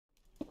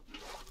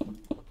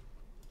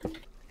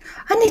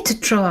need to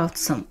throw out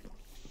some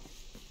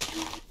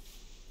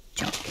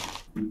junk.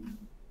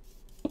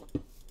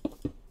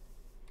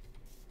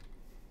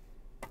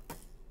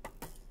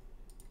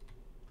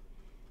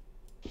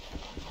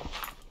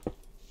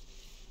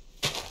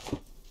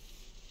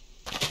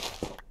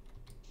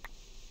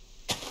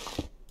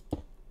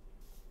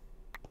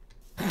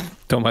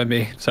 Don't mind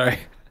me. Sorry.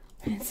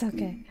 It's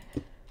okay.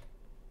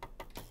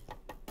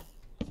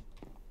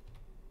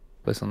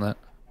 Place on that.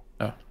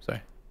 Oh,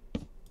 sorry.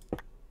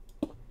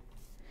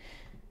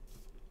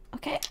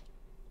 Okay.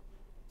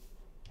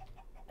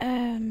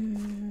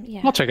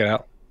 Yeah. I'll check it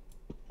out.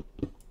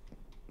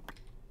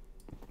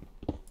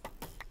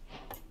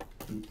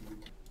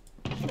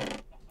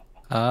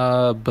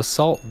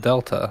 Basalt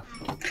Delta.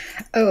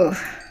 Oh.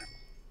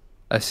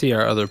 I see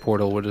our other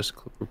portal. We're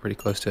pretty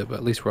close to it, but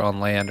at least we're on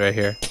land right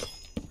here.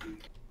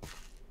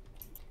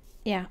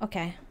 Yeah,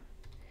 okay.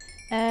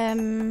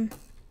 Then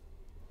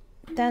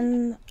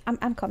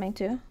I'm coming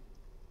too.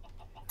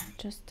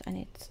 Just I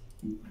need,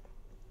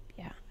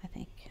 yeah, I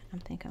think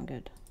I'm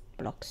good.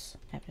 Blocks,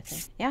 everything.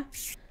 Yeah.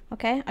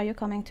 Okay, are you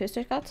coming too,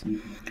 Styrkat?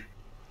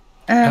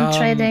 I'm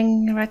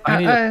trading right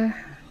now.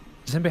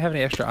 Does anybody have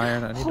any extra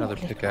iron? I need another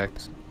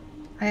pickaxe.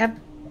 I have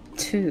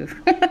 2.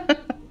 I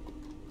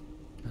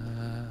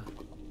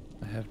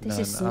have This none.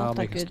 is not I'll a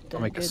make good, I'll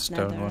make a good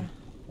stone nether. one.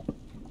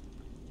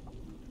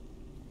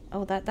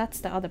 Oh,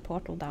 that's the other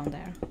portal down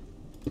there.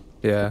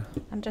 Yeah.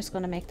 I'm just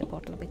gonna make the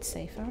portal a bit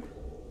safer.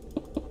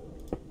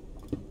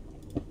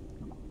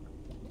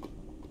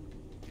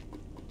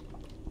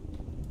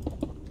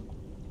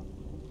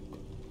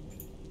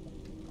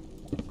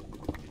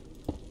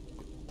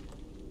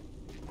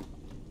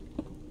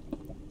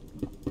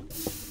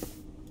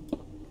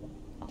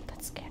 Oh,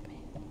 that scared me.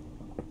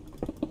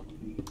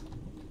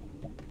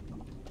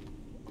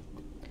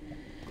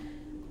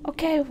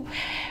 Okay,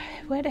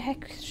 where the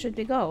heck should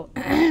we go?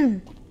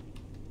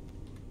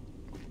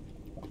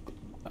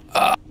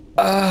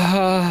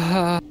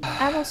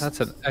 That's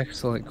an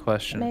excellent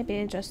question.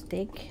 Maybe just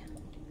dig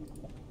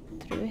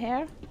through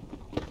here.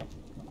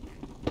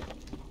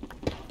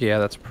 Yeah,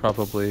 that's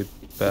probably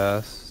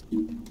best.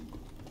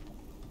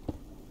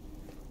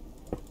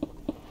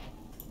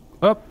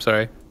 Oh,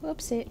 sorry.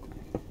 Whoopsie.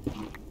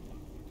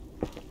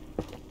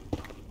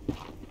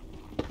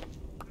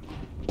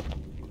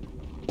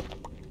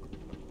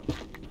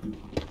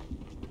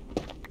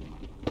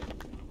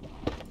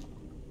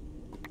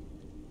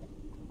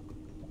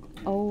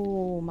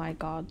 Oh my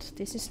god,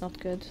 this is not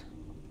good.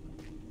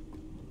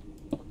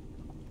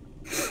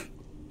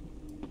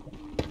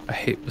 I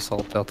hate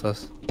basalt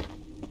deltas.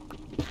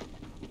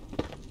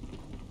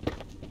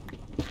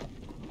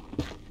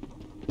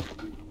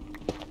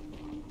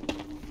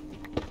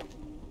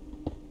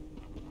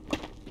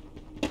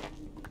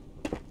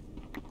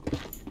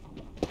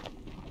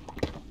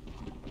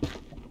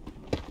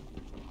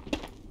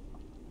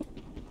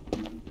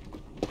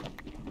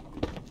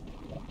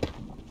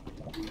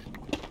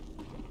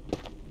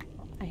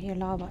 I hear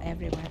lava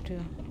everywhere too.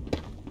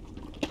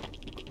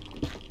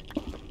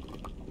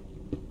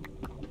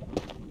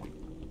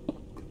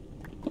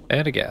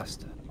 And a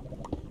ghast.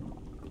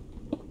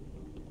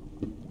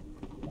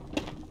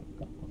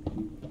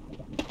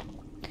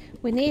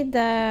 We need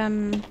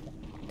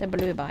the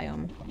blue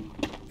biome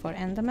for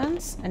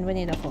endermans, and we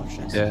need a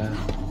fortress. Yeah.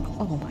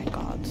 Oh my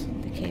god,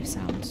 the cave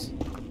sounds.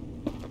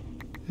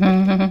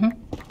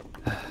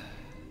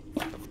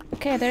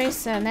 Okay, there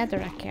is a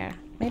netherrack here.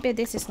 Maybe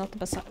this is not the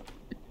basalt.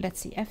 Let's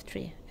see,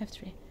 F3,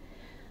 F3.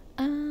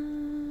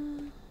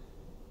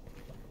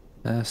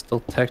 Still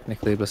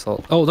technically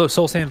basalt. Oh, no,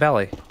 Soul Sand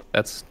Valley.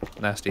 That's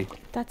nasty.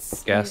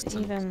 That's Ghast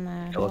even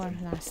more skeleton.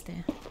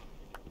 nasty.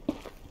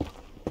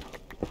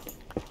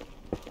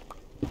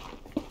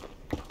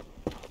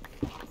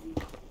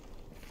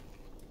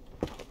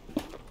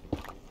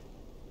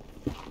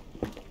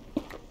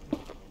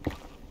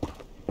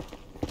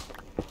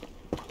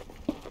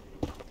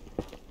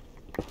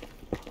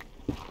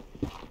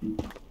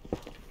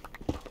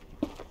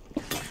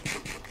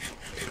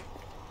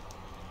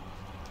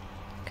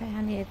 Okay,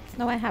 I need...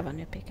 No, I have a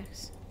new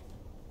pickaxe.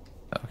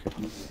 Okay.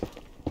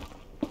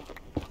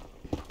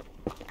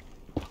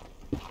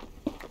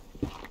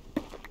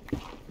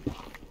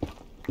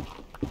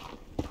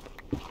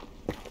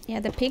 Yeah,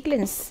 the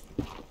piglins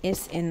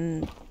is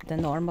in the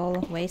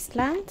normal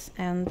wasteland,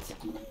 and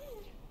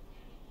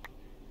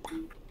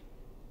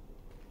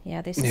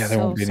yeah, this is there Soul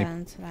won't be any-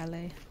 Sand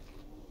Valley.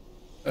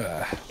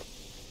 Ugh.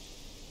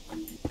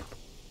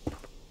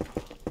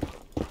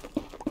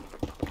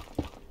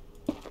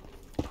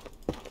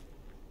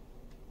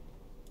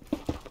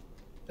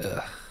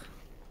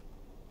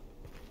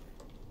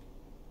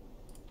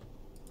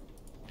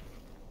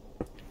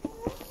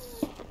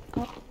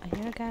 Oh, I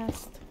hear a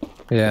ghast.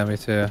 Yeah, me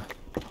too.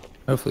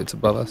 Hopefully it's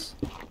above us.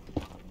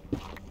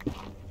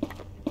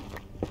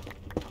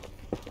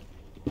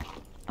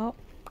 Oh,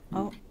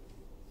 oh,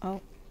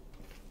 oh.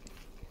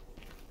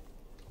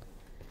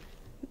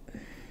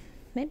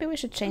 Maybe we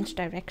should change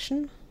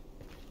direction.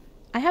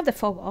 I have the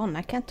fog on.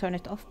 I can't turn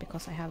it off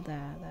because I have the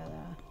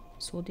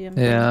sodium.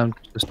 Yeah, I'm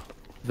just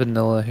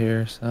vanilla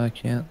here, so I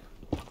can't.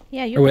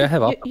 Yeah, you Oh wait,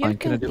 can, I have you, Optifine.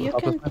 Can I do it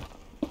with Optifine?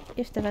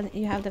 if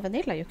you have the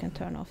vanilla, you can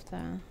turn off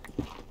the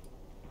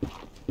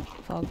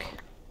fog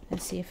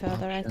and see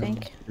further, I Options,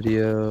 think.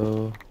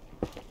 Video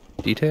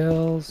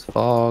details,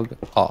 fog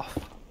off.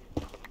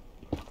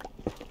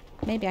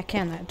 Maybe I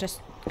can, I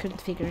just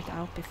couldn't figure it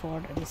out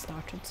before we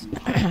started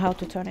how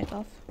to turn it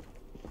off.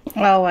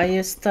 Oh, I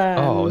used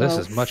Oh, this no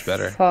is much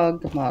better.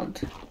 fog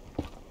mod.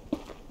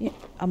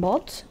 A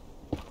mod?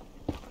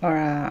 Or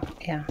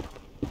yeah.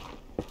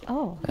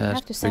 Oh, you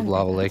have to Big send me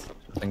lava that. lake,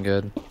 something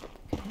good.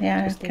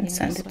 Yeah, I Just can digging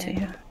send this it to way.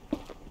 you.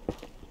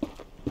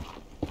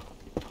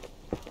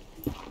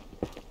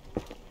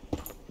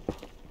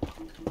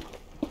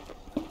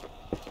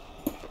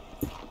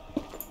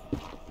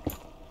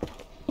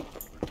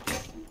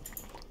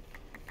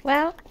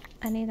 Well,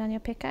 I need a new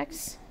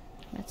pickaxe.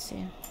 Let's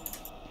see.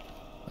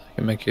 I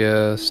can make you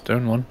a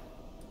stone one.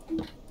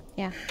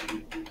 Yeah.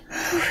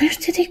 Where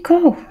did he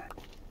go?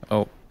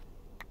 Oh,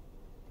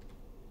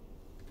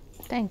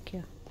 Thank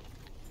you.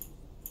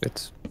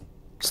 it's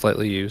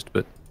slightly used,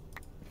 but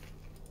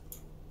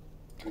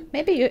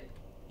Maybe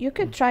you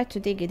could try to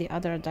dig in the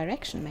other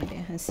direction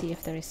maybe and see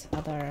if there is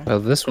other...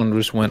 this one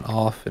just went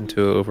off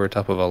into over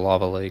top of a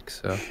lava lake,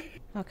 so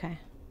Okay.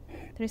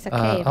 There is a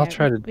cave I'll here.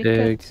 try to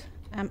dig. Could...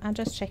 I'm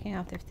just checking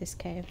out if this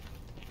cave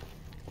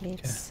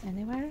leads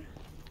anywhere.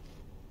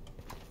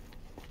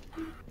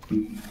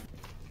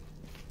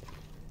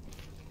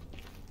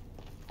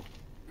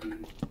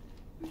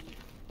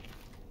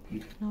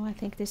 No, I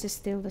think this is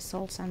still the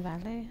Salt Sand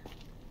Valley.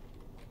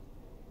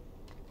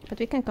 But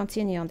we can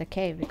continue on the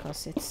cave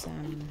because it's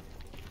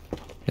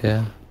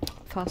Yeah.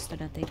 faster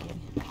than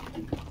digging.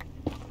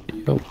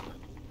 Yo.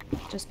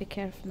 Just be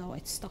careful. No,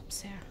 it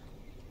stops here.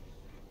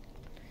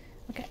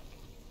 Okay.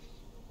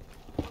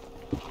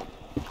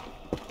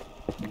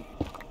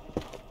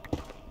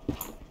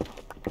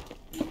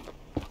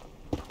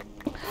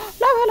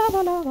 Lava,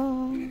 lava,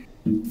 lava.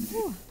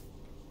 Ooh.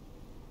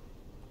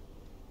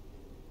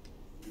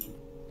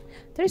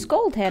 There is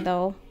gold here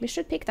though. We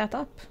should pick that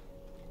up.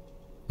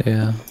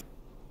 Yeah.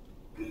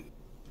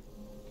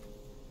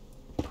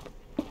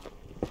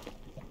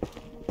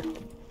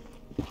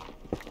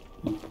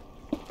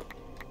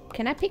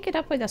 Can I pick it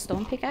up with a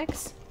stone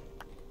pickaxe?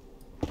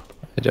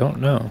 I don't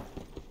know.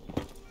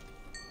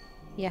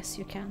 Yes,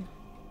 you can.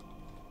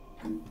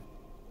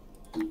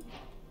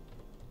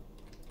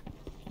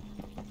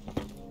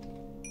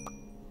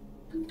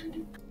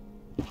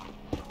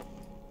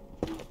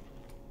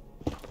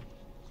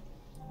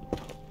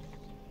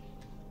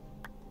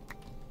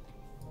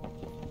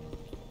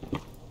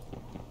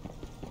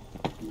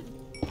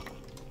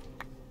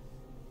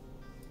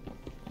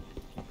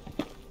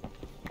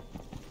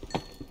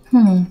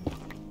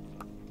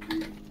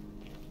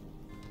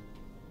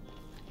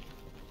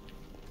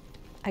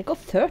 I got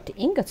 30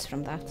 ingots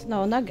from that.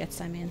 No,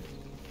 nuggets, I mean.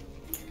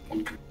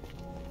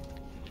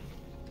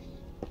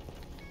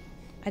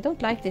 I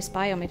don't like this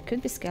biome. It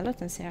could be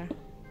skeletons here.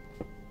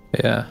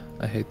 Yeah,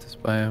 I hate this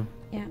biome.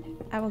 Yeah,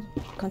 I will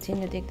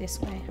continue dig this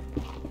way.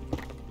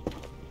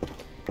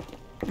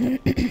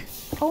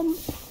 Oh,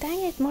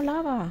 dang it, more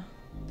lava.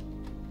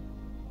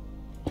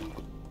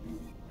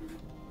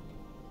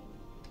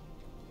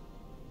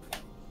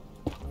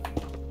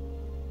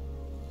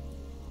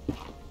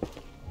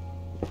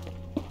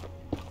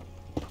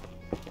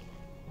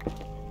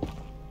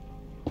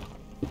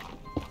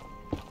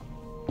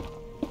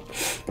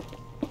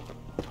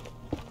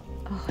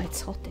 Oh,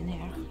 it's hot in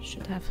here.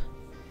 Should have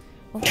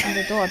opened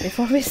the door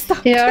before we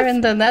started. You're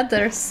in the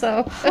nether,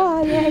 so...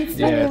 Oh, yeah, it's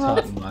Yeah, very it's hot.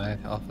 hot in my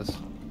office.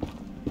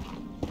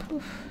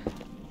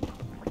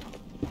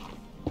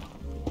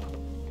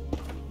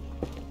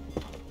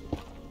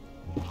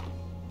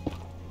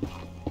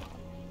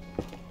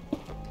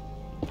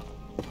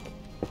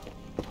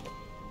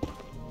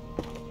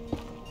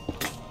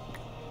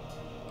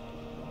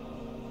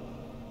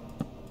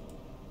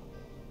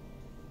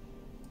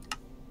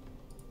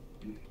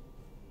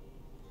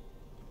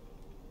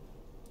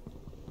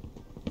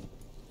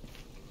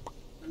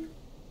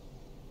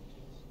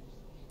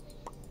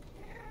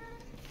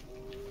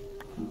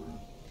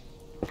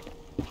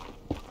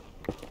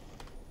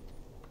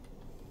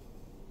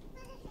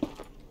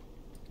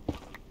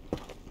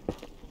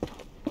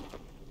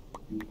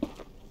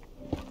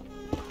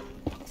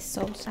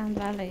 Salt Sand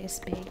Valley is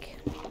big.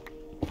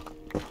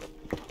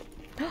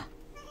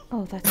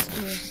 Oh, that's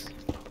you.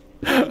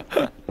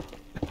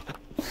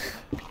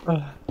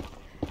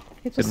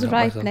 It was Didn't help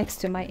right myself. next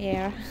to my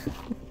ear.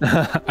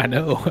 I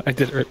know. I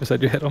did it right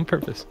beside your head on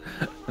purpose.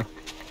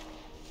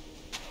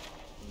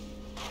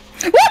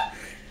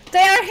 They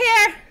are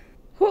here!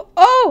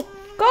 Oh!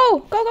 Go!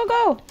 Go, go,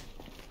 go!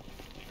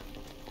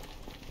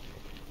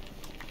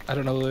 I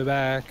don't know the way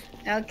back.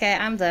 Okay,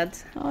 I'm dead.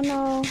 Oh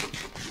no.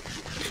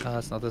 Oh,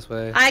 it's not this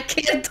way. I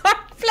killed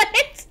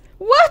Darkblade!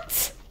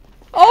 What?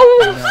 Oh,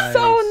 Nice.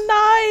 so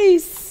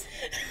nice!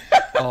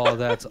 Oh,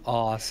 that's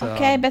awesome.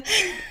 Okay, but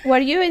were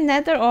you in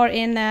Nether or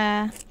in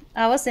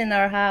I was in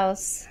our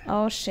house.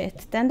 Oh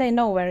shit. Then they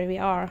know where we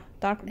are.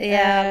 Dark.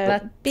 Yeah,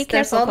 but be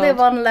there's careful, only Code.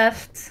 one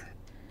left.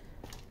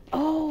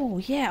 Oh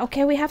yeah.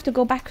 Okay, we have to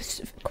go back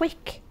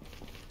quick.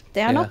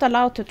 They are Yeah. not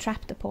allowed to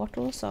trap the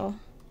portal, so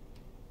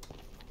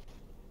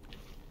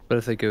But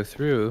if they go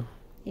through,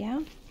 yeah.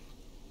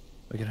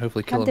 we can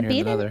hopefully kill Have them they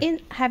here in the been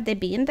nether. have they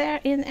been there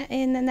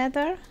in the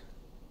nether?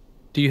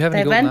 Do you have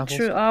any They golden went apples?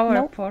 through our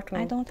Nope, portal.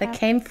 I don't They have-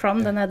 came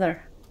from the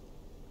nether.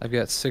 I've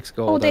got 6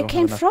 gold. Oh, I they don't have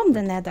came enough. from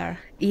the nether.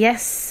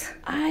 Yes.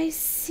 I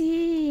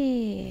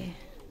see.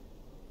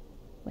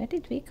 Where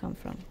did we come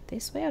from?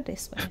 This way or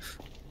this way?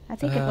 I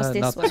think it was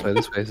this Not way. this way.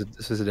 This way.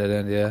 This is a dead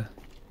end. Yeah.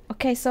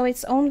 Okay, so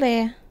it's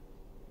only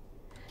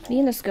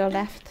Venus girl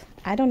left.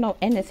 I don't know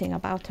anything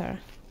about her.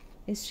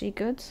 Is she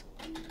good?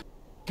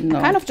 No.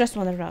 I kind of just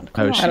want to run.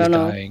 Come Oh, on. she's don't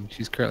know. dying.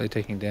 She's currently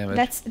taking damage.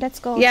 Let's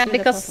go. Yeah, through the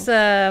because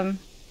portal.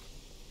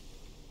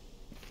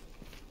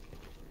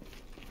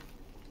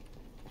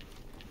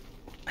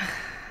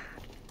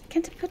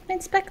 can't you put me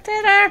in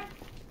spectator?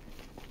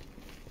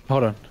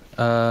 Hold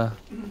on.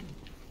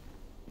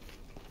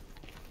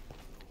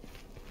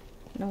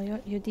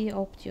 No, you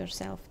de-oped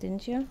yourself,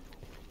 didn't you?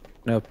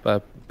 Nope.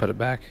 Put it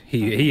back.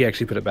 He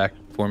actually put it back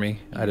for me.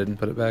 I didn't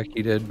put it back.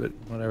 He did, but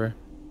whatever.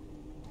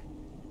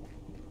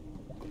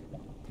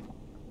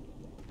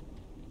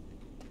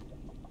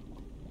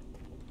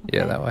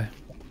 Yeah, Okay. that way.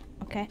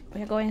 Okay,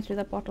 we are going through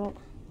the portal.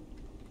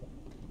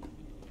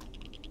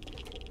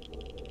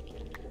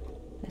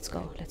 Let's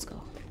go. Let's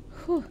go.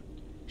 Whew.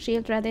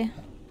 Shield ready.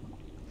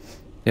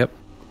 Yep.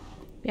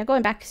 We are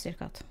going back,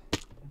 Styrkat.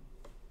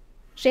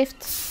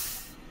 Shift.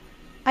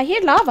 I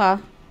hear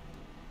lava.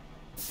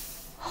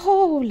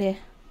 Holy.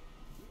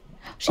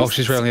 Oh,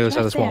 she's right on the other side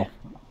of this wall.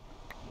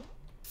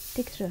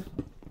 Dig through.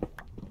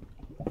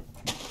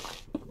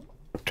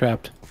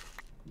 Trapped.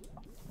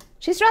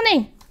 She's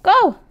running.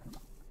 Go.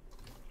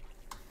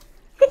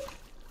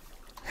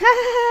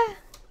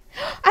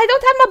 I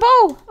don't have my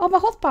bow or my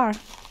hotbar.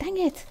 Dang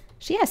it.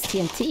 She has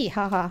TNT.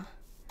 Haha.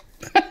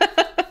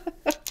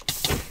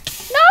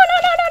 No.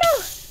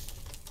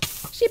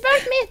 She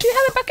burnt me. Do you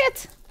have a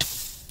bucket?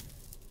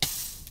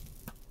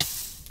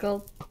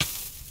 Gold.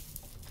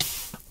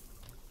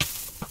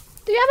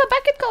 Do you have a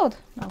bucket, Code?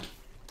 No.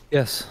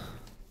 Yes.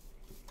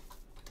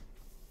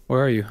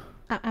 Where are you?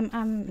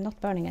 I'm not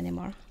burning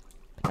anymore.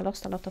 I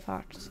lost a lot of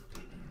hearts.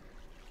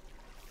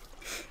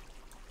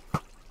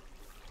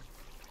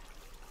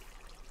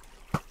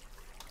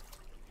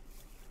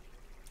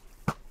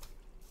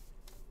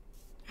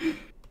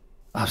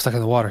 I'm stuck in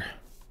the water.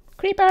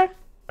 Creeper!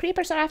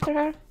 Creepers are after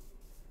her.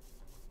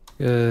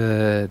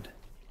 Good.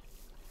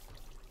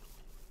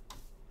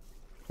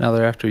 Now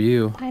they're after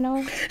you. I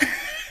know.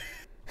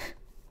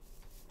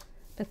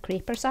 But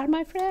creepers are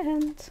my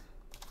friend.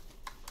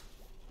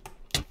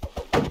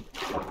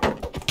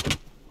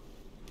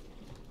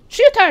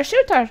 Shoot her!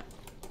 Shoot her!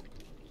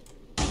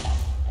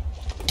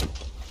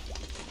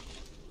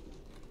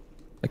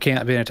 I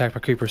can't be attacked by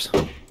creepers.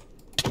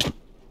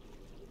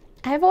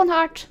 I have 1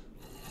 heart.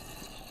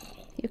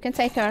 You can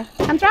take her.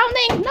 I'm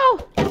drowning! No!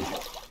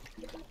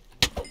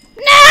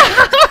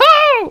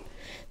 No!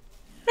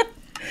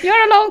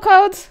 You're alone,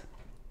 Code.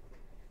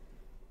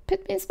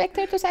 Put me in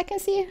spectator so I can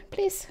see,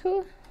 please.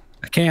 Who?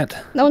 I can't.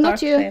 No, not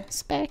Dark you. flame.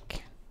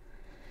 Spec.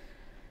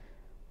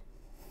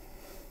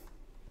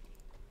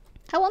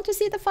 I want to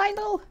see the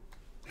final.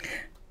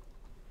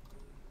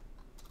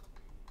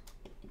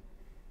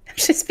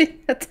 She's been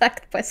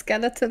attacked by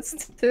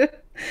skeletons too.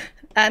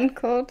 And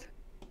Code.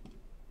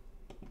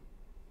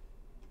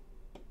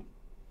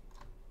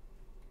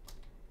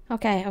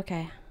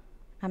 Okay.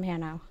 I'm here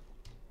now.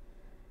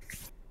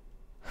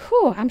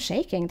 Whew, I'm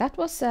shaking. That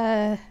was,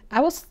 I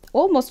was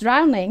almost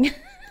drowning.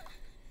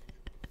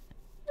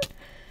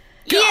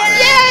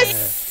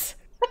 Yes!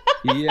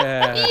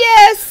 Yeah.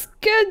 Yes!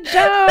 Good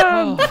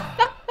job!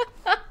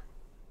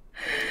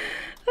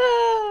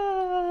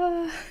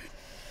 Ah.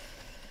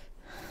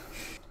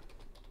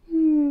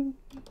 Hmm.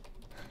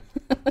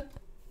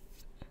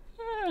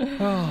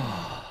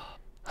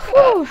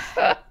 Whew.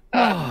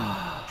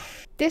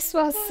 This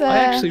was I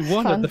actually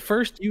won fun. at the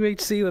first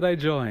UHC that I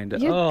joined.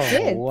 You oh,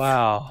 did.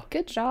 wow.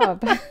 Good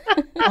job.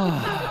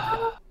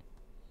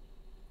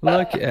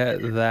 Look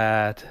at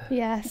that.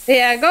 Yes.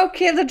 Yeah, go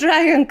kill the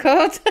dragon,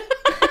 Code.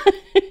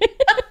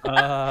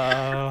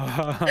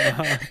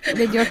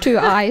 With your 2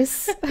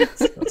 eyes.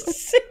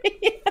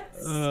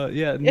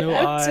 Yeah, no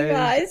have eyes, 2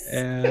 eyes.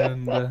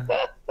 and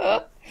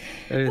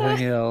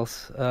everything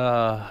else.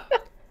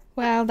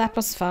 Well, that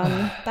was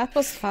fun. That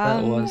was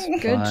fun. was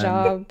Good fun.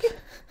 job.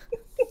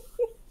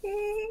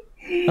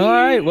 All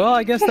right, well,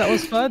 I guess that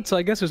was fun. So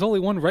I guess there's only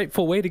one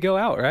rightful way to go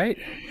out, right?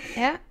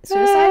 Yeah,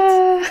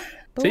 suicide.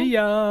 Boom. See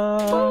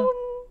ya.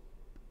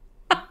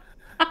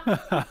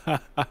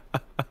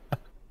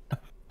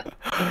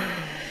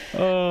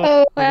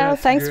 Oh, Well,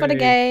 that's thanks for the great.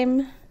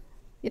 game.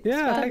 It's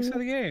Yeah, fun. thanks for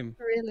the game.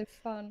 really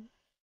fun.